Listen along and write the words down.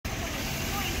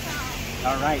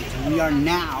Alright, we are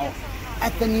now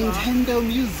at the Nintendo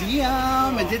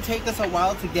Museum. It did take us a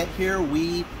while to get here.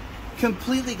 We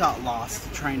completely got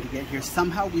lost trying to get here.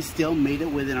 Somehow we still made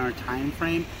it within our time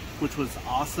frame, which was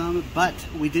awesome. But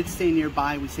we did stay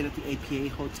nearby. We stayed at the APPAREL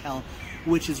Hotel,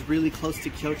 which is really close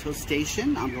to Kyoto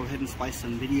Station. I'll go ahead and splice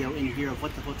some video in here of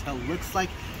what the hotel looks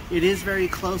like. It is very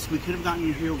close. We could have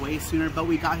gotten here way sooner, but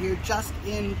we got here just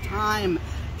in time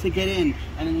to get in.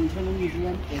 And the Nintendo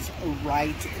Museum is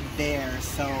right there.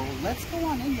 So let's go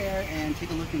on in there and take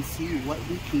a look and see what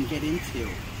we can get into.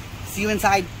 See you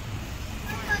inside.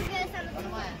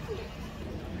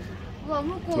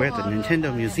 We're at the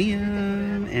Nintendo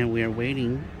Museum and we are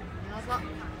waiting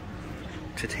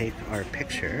to take our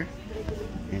picture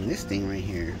in this thing right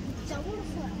here.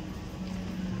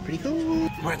 Pretty cool.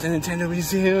 We're at the Nintendo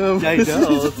Museum. I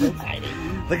know. It's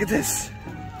exciting. Look at this.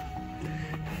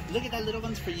 Look at that little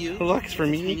one's for you. Look, it's for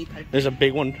me. There's a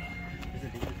big one.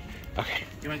 Okay.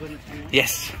 You want to go to the tiny one?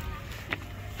 Yes.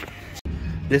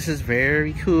 This is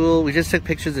very cool. We just took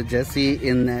pictures of Jessie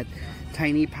in that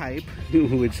tiny pipe,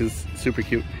 which is super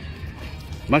cute.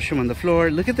 Mushroom on the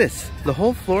floor. Look at this. The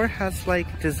whole floor has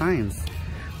like designs.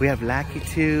 We have Lucky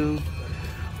 2.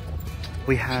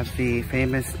 We have the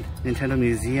famous Nintendo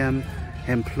Museum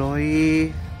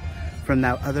employee from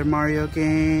that other Mario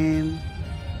game.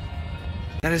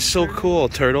 That is so cool.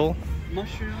 Turtle.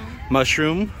 Mushroom.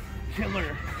 Mushroom.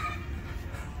 Killer.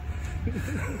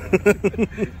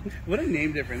 What a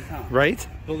name difference, huh? Right?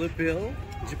 Bullet Bill.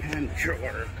 Japan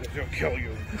killer, because he'll kill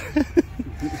you.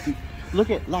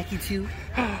 Look at Lucky 2.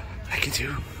 Lucky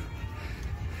 2.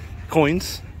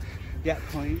 Coins. Yeah,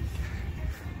 coins.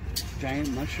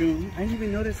 Giant mushroom. I didn't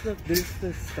even notice, look, there's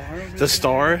the star over there. The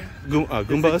star.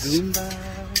 Goombas. Goomba.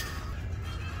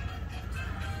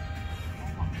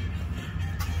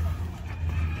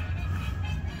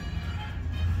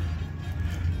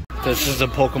 This is a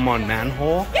Pokemon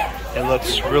manhole. It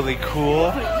looks really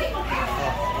cool.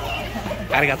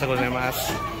 Arigatou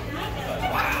gozaimasu.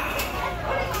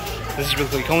 Wow. This is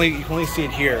really cool. You can only see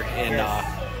it here in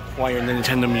while you're in the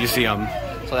Nintendo Museum.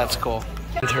 So that's cool.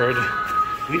 Entered.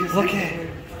 Look at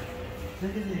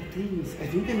the things. I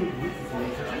think they know what this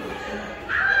is.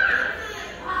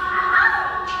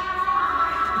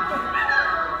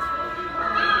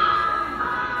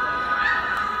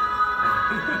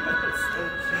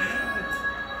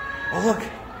 Oh look!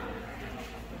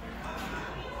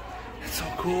 It's so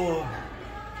cool.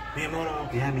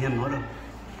 Miyamoto. Yeah, Miyamoto.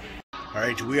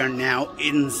 Alright, we are now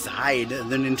inside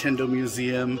the Nintendo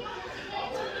Museum.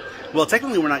 Well,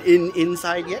 technically we're not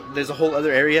inside yet. There's a whole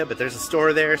other area, but there's a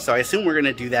store there, so I assume we're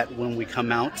gonna do that when we come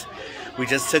out. We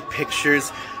just took pictures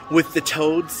with the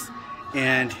toads,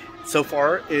 and so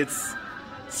far it's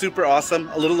super awesome.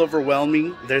 A little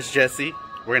overwhelming. There's Jessie.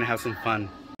 We're gonna have some fun.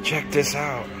 Check this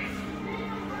out.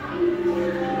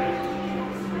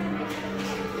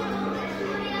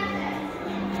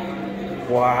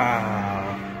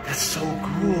 Wow, that's so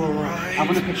cool, right? I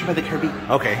want a picture by the Kirby.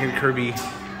 Okay, here Kirby.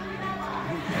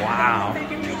 Wow.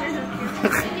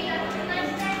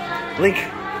 Link.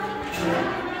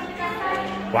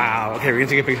 Wow. Okay, we're gonna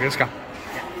take a picture. Let's go.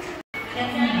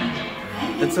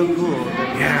 That's so cool.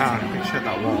 Yeah. Picture of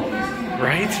that wall.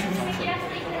 Right?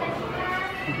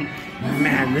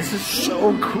 Man, this is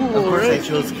so cool. Of course, right? I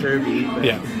chose Kirby. But...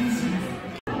 Yeah.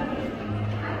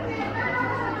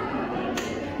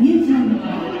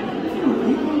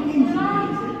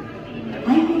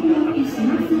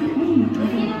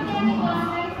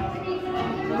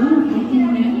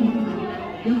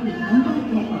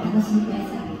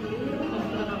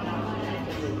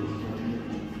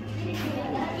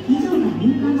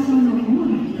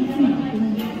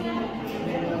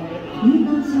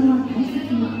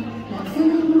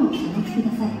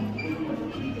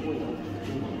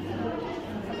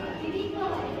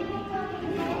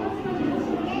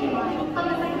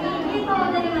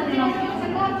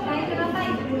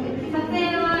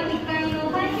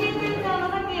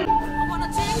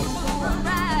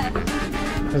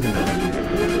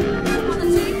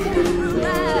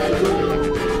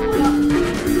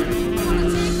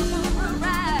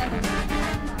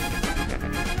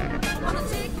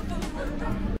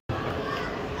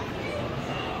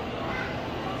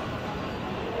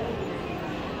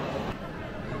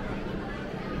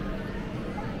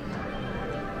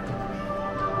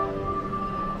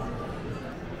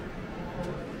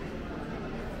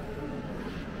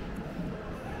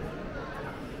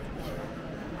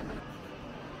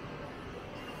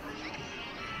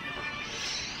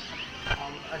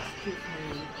 Excuse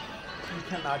me, you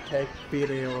cannot take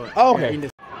video. Oh, okay.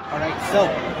 Alright,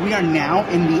 so we are now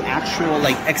in the actual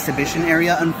like exhibition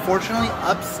area. Unfortunately,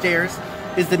 upstairs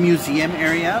is the museum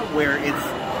area, where it's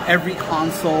every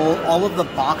console, all of the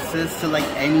boxes to like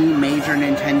any major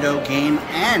Nintendo game,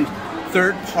 and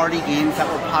third-party games that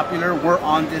were popular were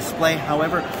on display.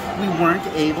 However, we weren't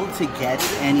able to get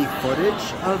any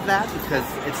footage of that because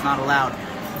it's not allowed.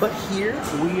 But here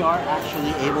we are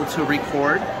actually able to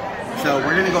record. So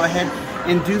we're gonna go ahead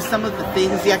and do some of the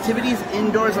things. The activities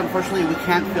indoors, unfortunately, we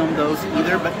can't film those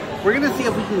either, but we're gonna see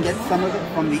if we can get some of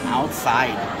it from the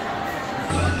outside.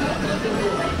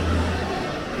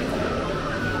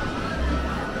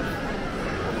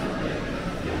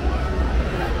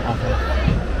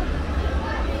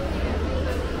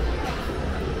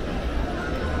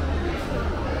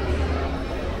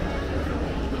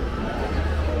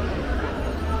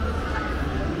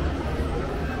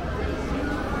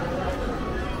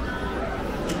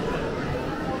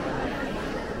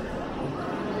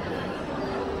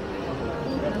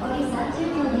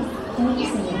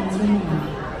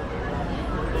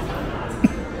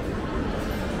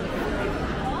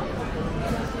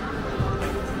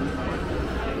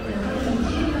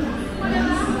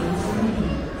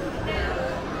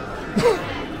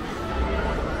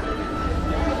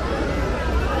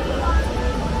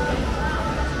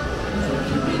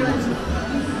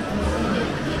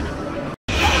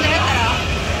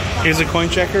 Here's a coin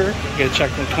checker. You gotta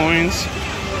check the coins.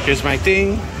 Here's my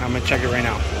thing. I'm gonna check it right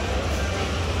now.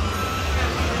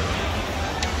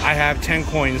 I have 10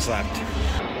 coins left.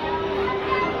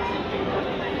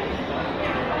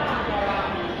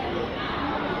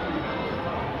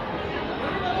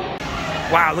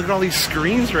 Wow, look at all these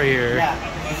screens right here. Yeah,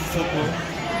 this is so cool.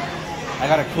 I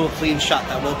got a cool clean shot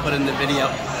that we'll put in the video.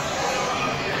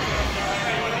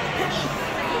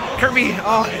 Kirby!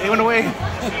 Oh, it went away.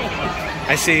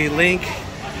 I see Link,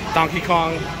 Donkey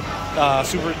Kong,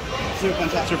 Super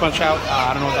Punch Out.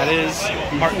 I don't know what that is.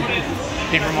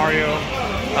 Paper Mario,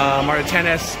 Mario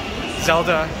Tennis,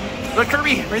 Zelda. Look,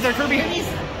 Kirby! Right there, Kirby!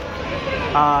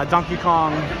 Donkey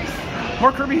Kong.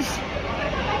 More Kirby's.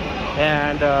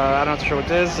 And I'm not sure what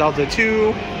this is. Zelda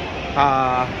 2.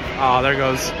 Oh, there it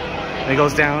goes. It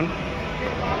goes down.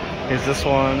 Here's this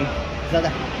one.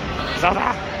 Zelda!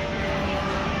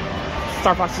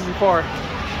 Star Fox 64.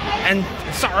 And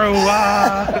Saru!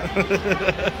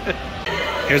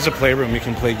 Here's a playroom. You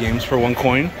can play games for 1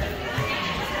 coin.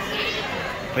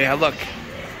 But yeah, look.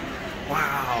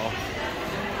 Wow.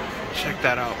 Check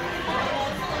that out.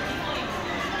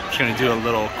 Just gonna do a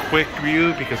little quick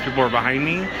view because people are behind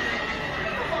me.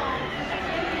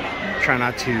 Try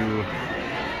not to.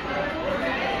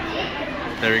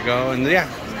 There we go. And yeah,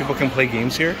 people can play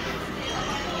games here.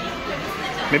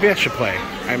 Maybe I should play.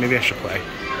 Maybe I should play.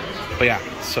 But yeah,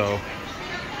 so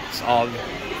it's all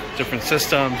different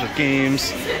systems of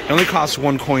games. It only costs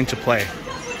 1 coin to play.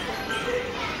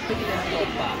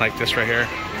 Like this right here.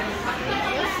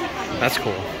 That's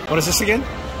cool. What is this again?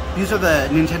 These are the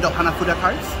Nintendo Hanafuda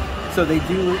cards. So they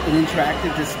do an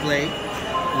interactive display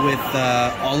with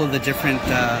all of the different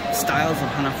styles of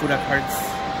Hanafuda cards.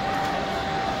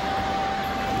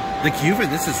 The queue for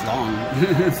this is long.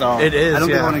 So it is, I don't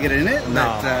think I yeah. want to get in it,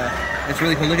 No. but it's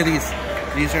really cool. Look at these.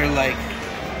 These are like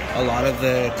a lot of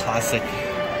the classic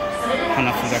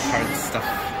Hanafuda card stuff.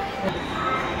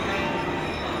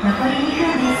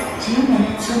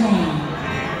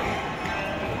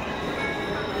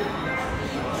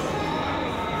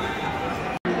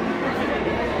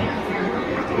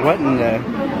 What in the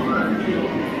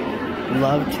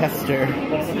love tester?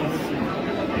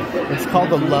 It's called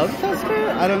the love tester?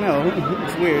 I don't know.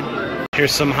 It's weird.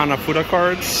 Here's some Hanafuda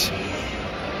cards.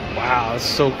 Wow, that's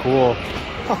so cool.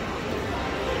 Huh.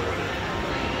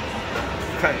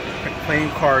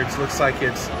 Playing cards. Looks like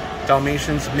it's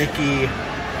Dalmatians, Mickey,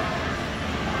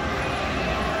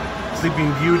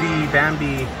 Sleeping Beauty,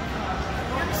 Bambi.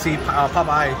 See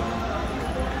Popeye.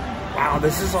 Wow,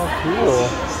 this is all cool.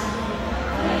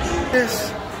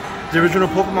 This, the original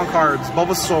Pokemon cards: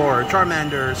 Bulbasaur,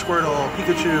 Charmander, Squirtle,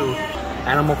 Pikachu,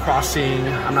 Animal Crossing.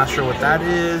 I'm not sure what that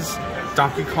is.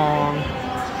 Donkey Kong,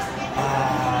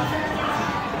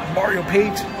 Mario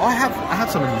Paint. Oh, I have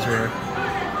some of these here.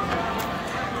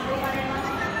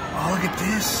 Oh, look at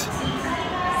this.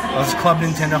 Oh, it's Club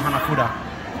Nintendo Hanafuda.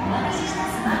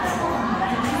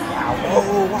 Wow!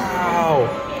 Oh,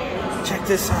 wow! Check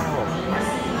this out.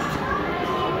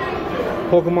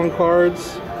 Pokemon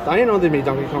cards. I didn't know they made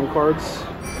Donkey Kong cards.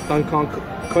 Donkey Kong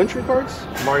Country cards.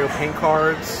 Mario Paint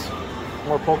cards.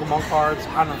 More Pokemon cards.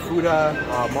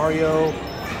 Hanafuda. Mario.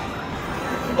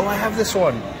 Oh, I have this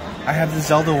one. I have the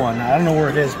Zelda one. I don't know where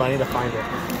it is, but I need to find it.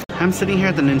 I'm sitting here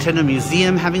at the Nintendo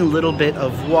Museum having a little bit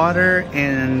of water,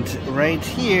 and right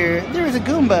here, there is a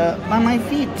Goomba by my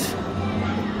feet.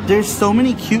 There's so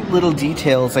many cute little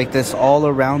details like this all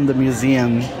around the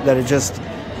museum that it just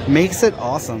makes it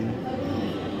awesome.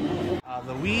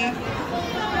 The Wii,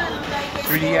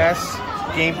 3DS,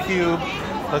 GameCube,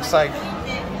 looks like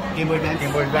Game Boy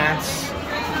Advance.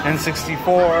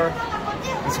 N64,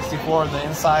 the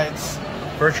insides,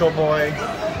 Virtual Boy,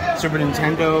 Super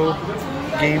Nintendo,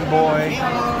 Game Boy,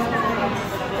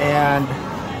 and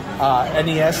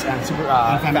NES and Super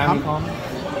Famicom,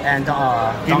 and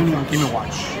Game &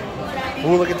 Watch.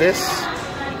 Ooh, look at this!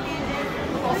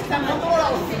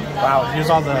 Wow, here's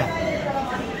all the.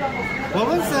 What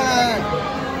was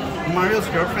Mario's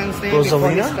girlfriend's name Rosalina?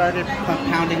 before he started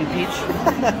pounding Peach?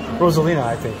 Rosalina,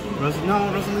 I think.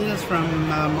 No, Rosalina's from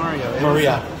Mario. It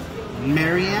Maria. Was,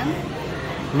 Marianne?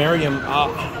 Mariam.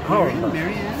 Marianne?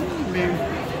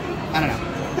 I don't know.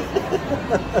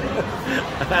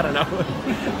 I don't know.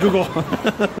 Google.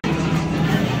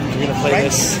 We're gonna play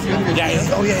this.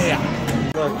 Yeah. Oh yeah.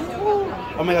 Look.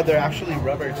 Oh my god, they're actually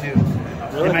rubber too.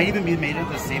 Really? They might even be made of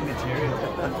the same material.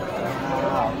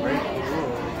 Wow, very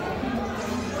cool.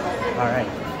 Alright.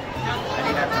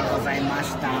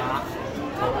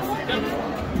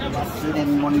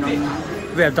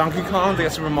 They have Donkey Kong, they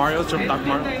have Super Mario, Donkey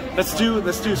Mario. Let's do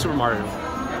Super Mario.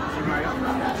 Super Mario?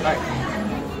 Alright.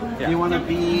 Yeah. Do you want to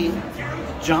be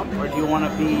jump or do you want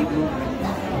to be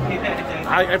movement?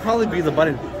 I'd probably be the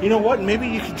button. You know what? Maybe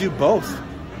you could do both.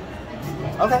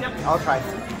 Okay, I'll try.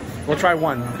 We'll try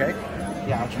one, okay?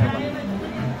 Yeah, I'll try one.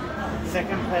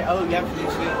 Second play. Oh, you have to do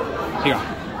two. Here.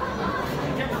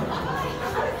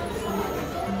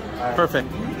 Right. Perfect.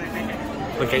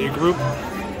 Look at your group.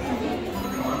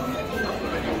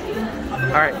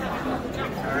 Alright.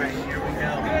 Alright, here we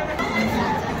go.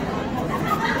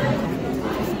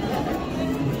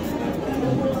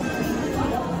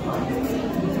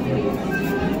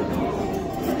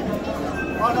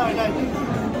 Oh no, I died.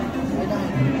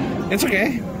 It's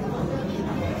okay.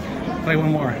 Play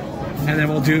one more, and then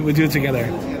we'll do it together.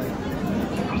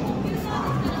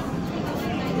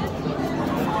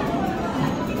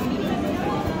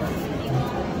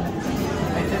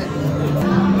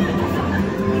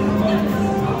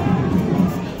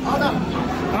 Oh no!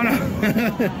 Oh no!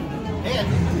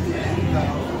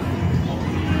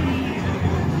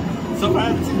 So far,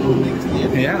 it's moving to the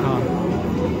end. Yeah.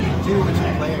 Two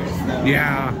players. Though.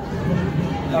 Yeah.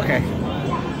 Okay.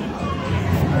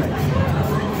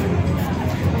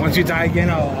 Once you die again,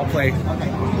 I'll play.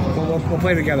 Okay. We'll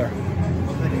play together.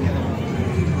 We'll play together.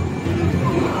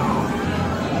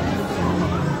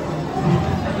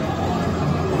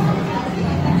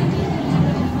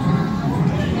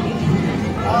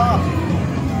 Oh.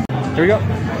 Here we go.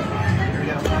 Here we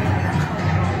go.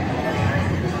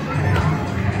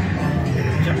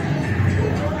 Jump.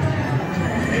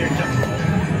 Here, jump.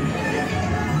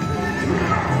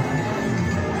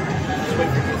 Just wait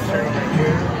for this to turn over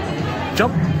here.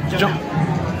 Jump. Jump.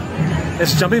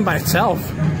 It's jumping by itself.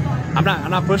 I'm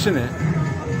not pushing it.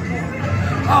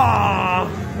 Oh,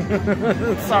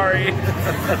 sorry.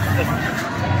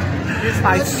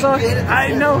 I suck. I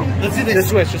know. Let's do this. Just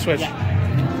switch. Just switch. Yeah.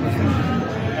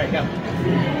 There you go.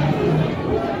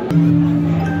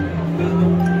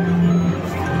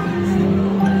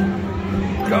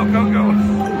 Go.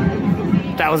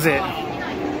 That was it.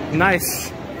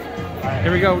 Nice.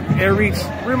 Here we go. Air reach.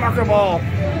 Remarkable.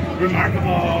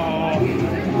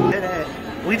 Did it.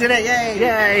 We did it. Yay.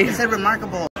 Yay. It said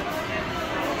remarkable.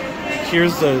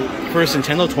 Here's the first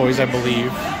Nintendo toys, I believe.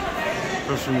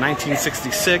 It was from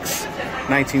 1966,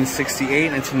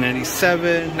 1968,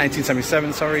 1997,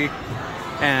 1977, sorry,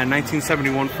 and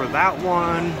 1971 for that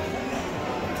one.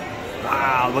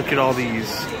 Wow, look at all these.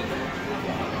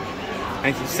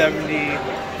 1970.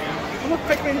 Oh, look,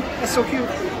 Pikmin. That's so cute.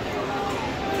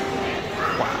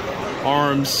 Wow.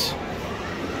 Arms.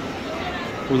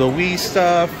 With the Wii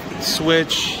stuff,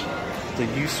 Switch, the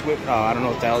U Switch. I don't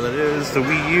know what the hell that is. The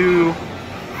Wii U,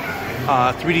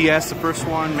 3DS, the first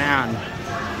one. Man,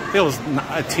 I was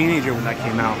a teenager when that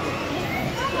came out.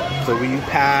 The Wii U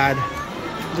pad.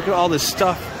 Look at all this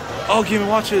stuff. Oh, Game &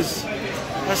 Watches.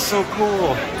 That's so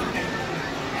cool.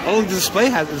 Oh, the display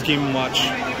has this Game & Watch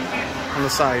on the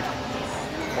side.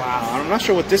 Wow, I'm not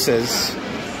sure what this is.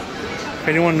 If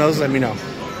anyone knows, let me know.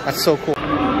 That's so cool.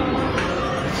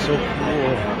 That's so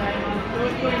cool.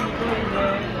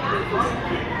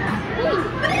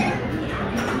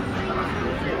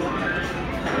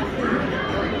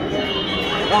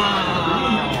 Wow.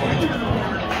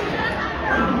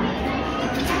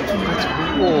 That's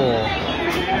cool.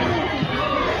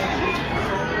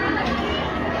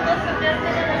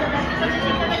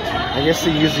 I guess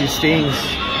they use these things.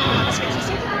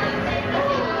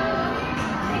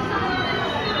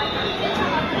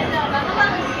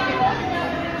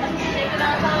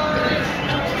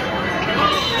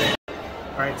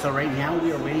 So right now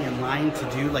we are waiting in line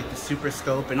to do like the super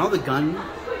scope and all the gun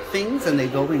things, and they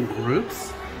go in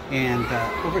groups. And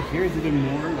over here is even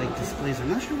more like displays. I'm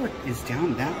not sure what is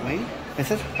down that way. It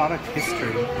says product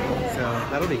history, so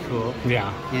that'll be cool.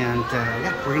 Yeah. And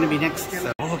yeah, we're gonna be next.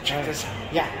 So. Oh, look, check this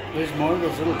out. Yeah, there's more of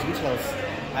those little details.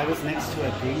 I was next to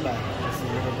a green bag just a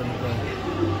little bit ago.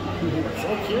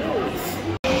 So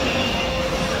cute.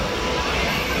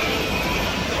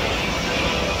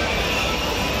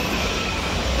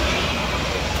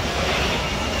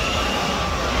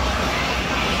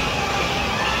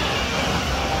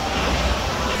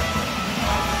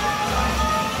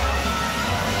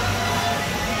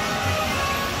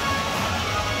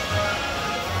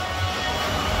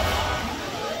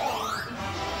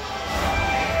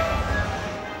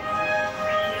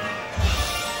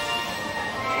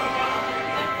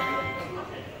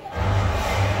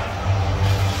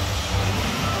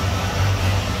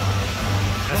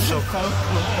 So cool.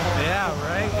 Yeah,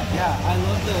 right? Yeah, I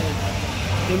love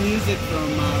the music from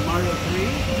Mario 3.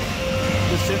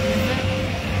 The ship music.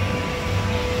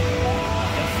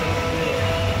 That's so cool.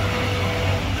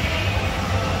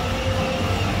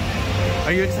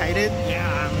 Are you excited? Yeah,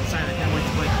 I'm excited. I can't wait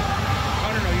to play.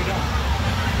 Oh, no, you don't.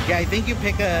 Yeah, I think you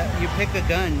pick a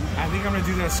gun. I think I'm gonna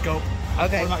do the scope.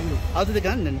 Okay. What about you? I'll do the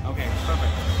gun then. Okay,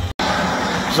 perfect.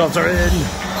 Results are in.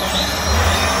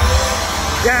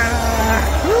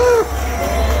 Yeah! Woo!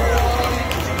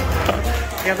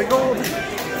 Got the gold.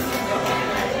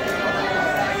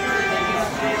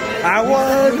 I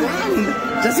won!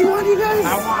 Jesse won, you guys!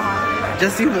 I won!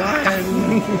 Jesse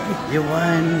won! You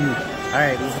won!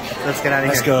 Alright, let's get out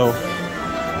of here. Let's go.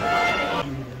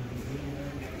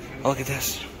 Oh, look at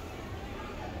this.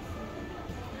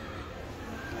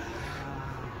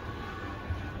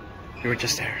 You were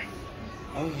just there.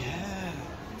 Oh yeah,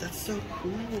 that's so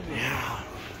cool. Yeah.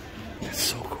 That's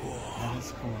so cool.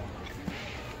 That's cool.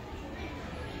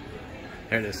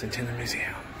 There it is, Nintendo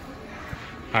Museum.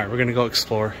 Alright, we're gonna go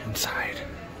explore inside.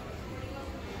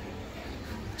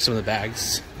 Some of the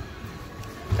bags.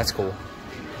 That's cool.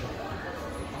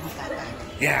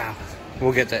 Yeah,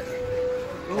 we'll get that.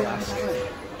 Oh,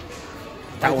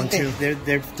 That one too.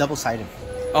 They're double-sided.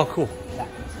 Oh, cool. Yeah.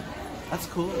 That's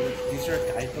cool. These are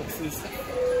guidebooks and stuff.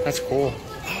 That's cool.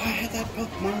 Oh, I had that book,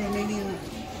 Mario Mania.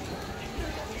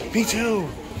 Me too.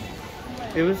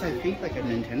 It was, I think, like a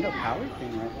Nintendo Power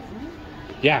thing, right?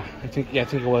 Yeah, I think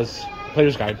it was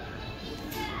Player's Guide.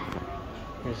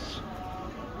 There's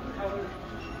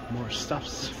more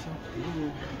stuffs. So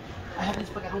cool. I have this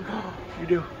book at home. You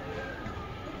do.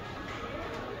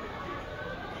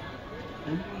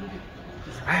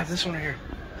 I have this one right here.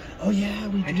 Oh yeah,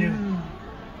 we do. I do.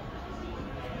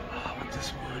 Oh, I want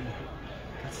this one.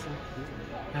 That's so cool.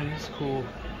 That is cool.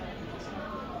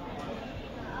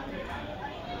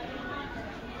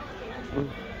 Ooh.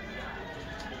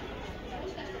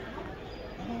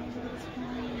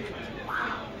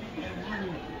 Wow.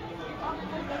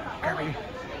 Kirby.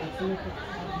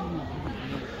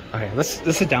 Okay,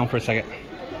 let's sit down for a second.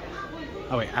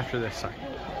 Oh wait, after this, sorry.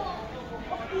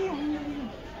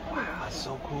 Wow, that's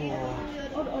so cool.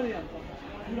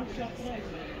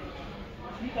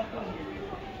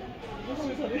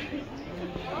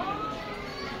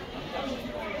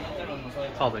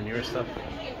 It's all the newer stuff.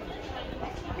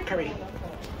 Kirby.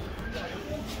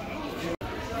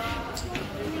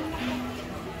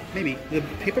 Maybe. The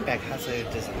paper bag has a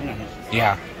design on it.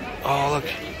 Yeah. Oh, look.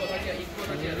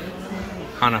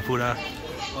 Hanafuda.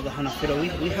 Oh, the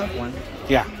Hanafuda. We have one.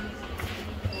 Yeah.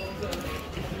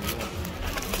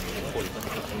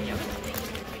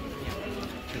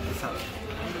 Check this out.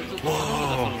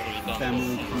 Whoa.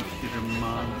 Family computer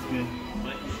mods.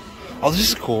 Oh, this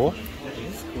is cool. That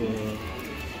is cool.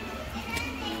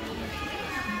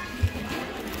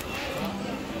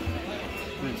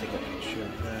 I'm gonna take a picture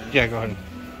of that. Yeah, go ahead.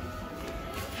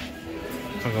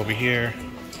 I'll go over here.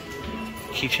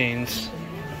 Keychains.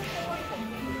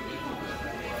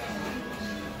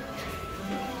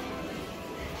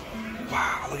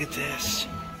 Wow, look at this.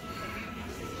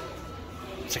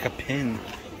 It's like a pin.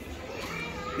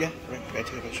 Yeah, right. I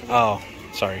took a picture of it. Oh,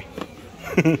 sorry.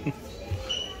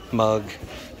 Mug.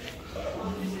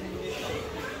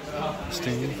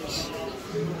 Stings.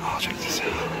 Oh, check this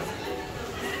out.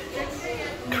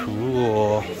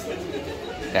 Cool.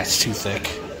 That's too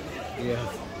thick. Yeah.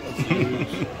 That's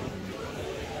huge.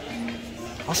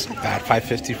 That's not bad.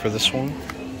 $5.50 for this one.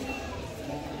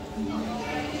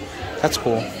 That's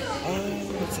cool.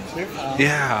 Oh, it's a clear file.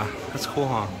 Yeah, that's cool,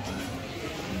 huh?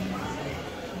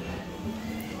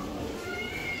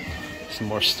 Some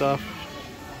more stuff.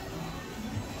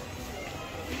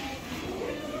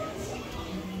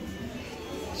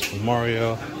 It's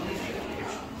Mario.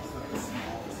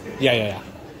 Yeah.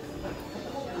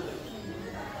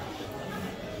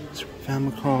 Super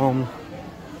Famicom.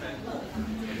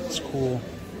 It's cool.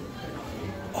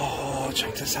 Oh,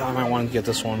 check this out. I might want to get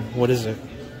this one. What is it?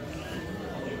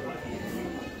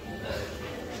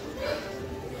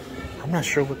 I'm not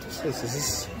sure what this is.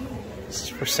 Is this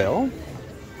for sale?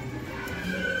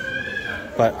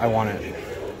 But I want it.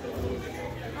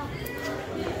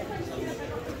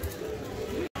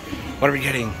 What are we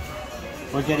getting?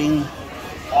 We're getting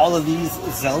all of these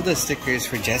Zelda stickers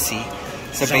for Jesse.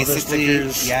 So Zelda basically,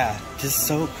 stickers. yeah, just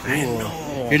so cool. I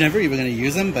know. You're never even going to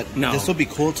use them, but No. this will be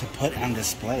cool to put on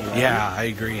display, right? Yeah, I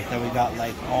agree. That we got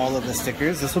like all of the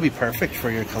stickers. This will be perfect for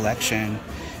your collection.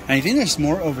 And I think there's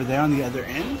more over there on the other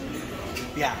end.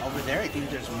 Yeah, over there I think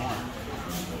there's more.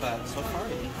 But so far I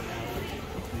think we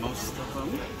have most of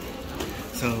them.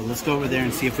 So let's go over there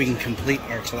and see if we can complete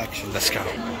our collection. Let's go.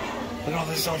 Look at all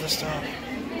this Zelda stuff.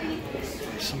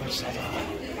 There's so much Zelda.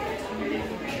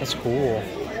 That's cool.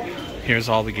 Here's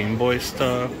all the Game Boy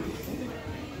stuff.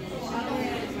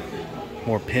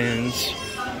 More pins.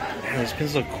 Man, those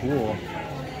pins look cool.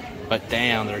 But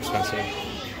damn, they're expensive.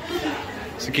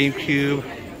 It's a GameCube.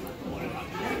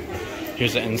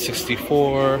 Here's the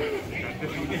N64.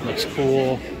 Looks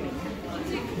cool.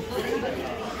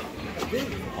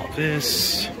 All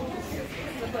this.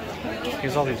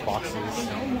 Here's all these boxes.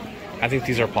 I think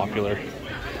these are popular.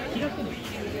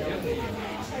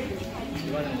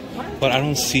 But I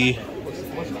don't see.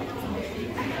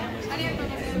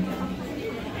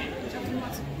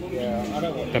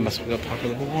 That must be the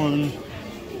popular one.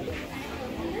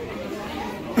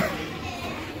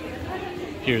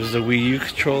 Here's the Wii U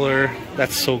controller.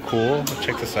 That's so cool.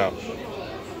 Check this out.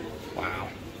 Wow.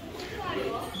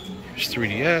 There's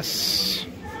 3DS.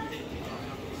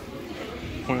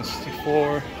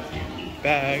 164.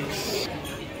 Bags.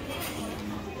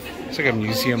 It's like a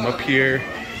museum up here.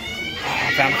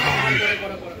 Oh, Famicom.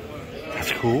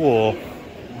 That's cool.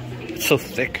 It's so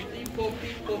thick.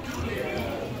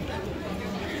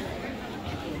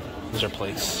 These are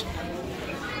plates.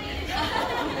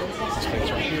 This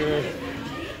plate's right here.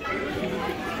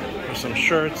 There's some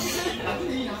shirts.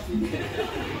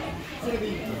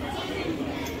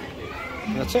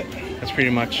 And that's it. That's pretty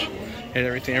much it.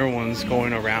 Everything. Everyone's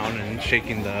going around and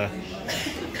shaking the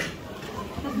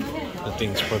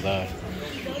things for the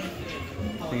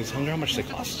things. I wonder how much they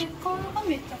cost.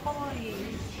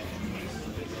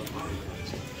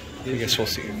 I guess we'll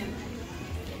see.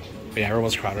 But yeah,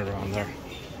 everyone's crowded around there.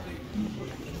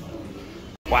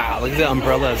 Wow, look at the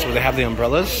umbrellas. Where they have the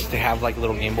umbrellas, they have like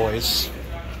little Game Boys.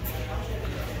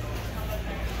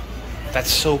 That's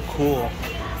so cool.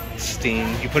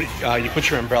 Steam. You put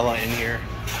your umbrella in here.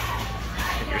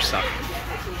 Get your stuff.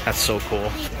 That's so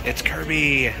cool. It's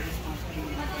Kirby.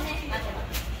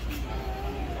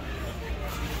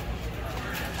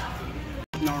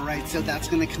 Alright, so that's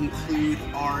going to conclude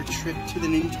our trip to the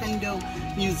Nintendo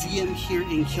Museum here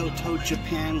in Kyoto,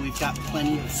 Japan. We've got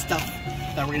plenty of stuff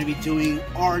that we're going to be doing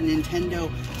our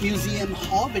Nintendo Museum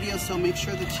haul video, so make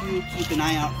sure that you keep an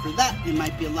eye out for that. It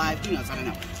might be live, who knows, I don't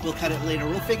know. We'll cut it later,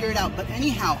 we'll figure it out. But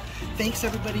anyhow, thanks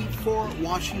everybody for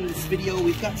watching this video.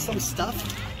 We've got some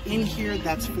stuff in here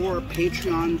that's for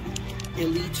Patreon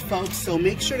elite folks, so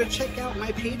make sure to check out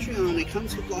my Patreon. It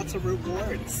comes with lots of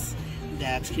rewards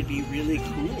that could be really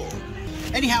cool.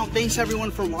 Anyhow, thanks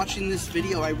everyone for watching this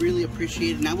video. I really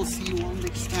appreciate it, and I will see you all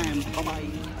next time. Bye-bye.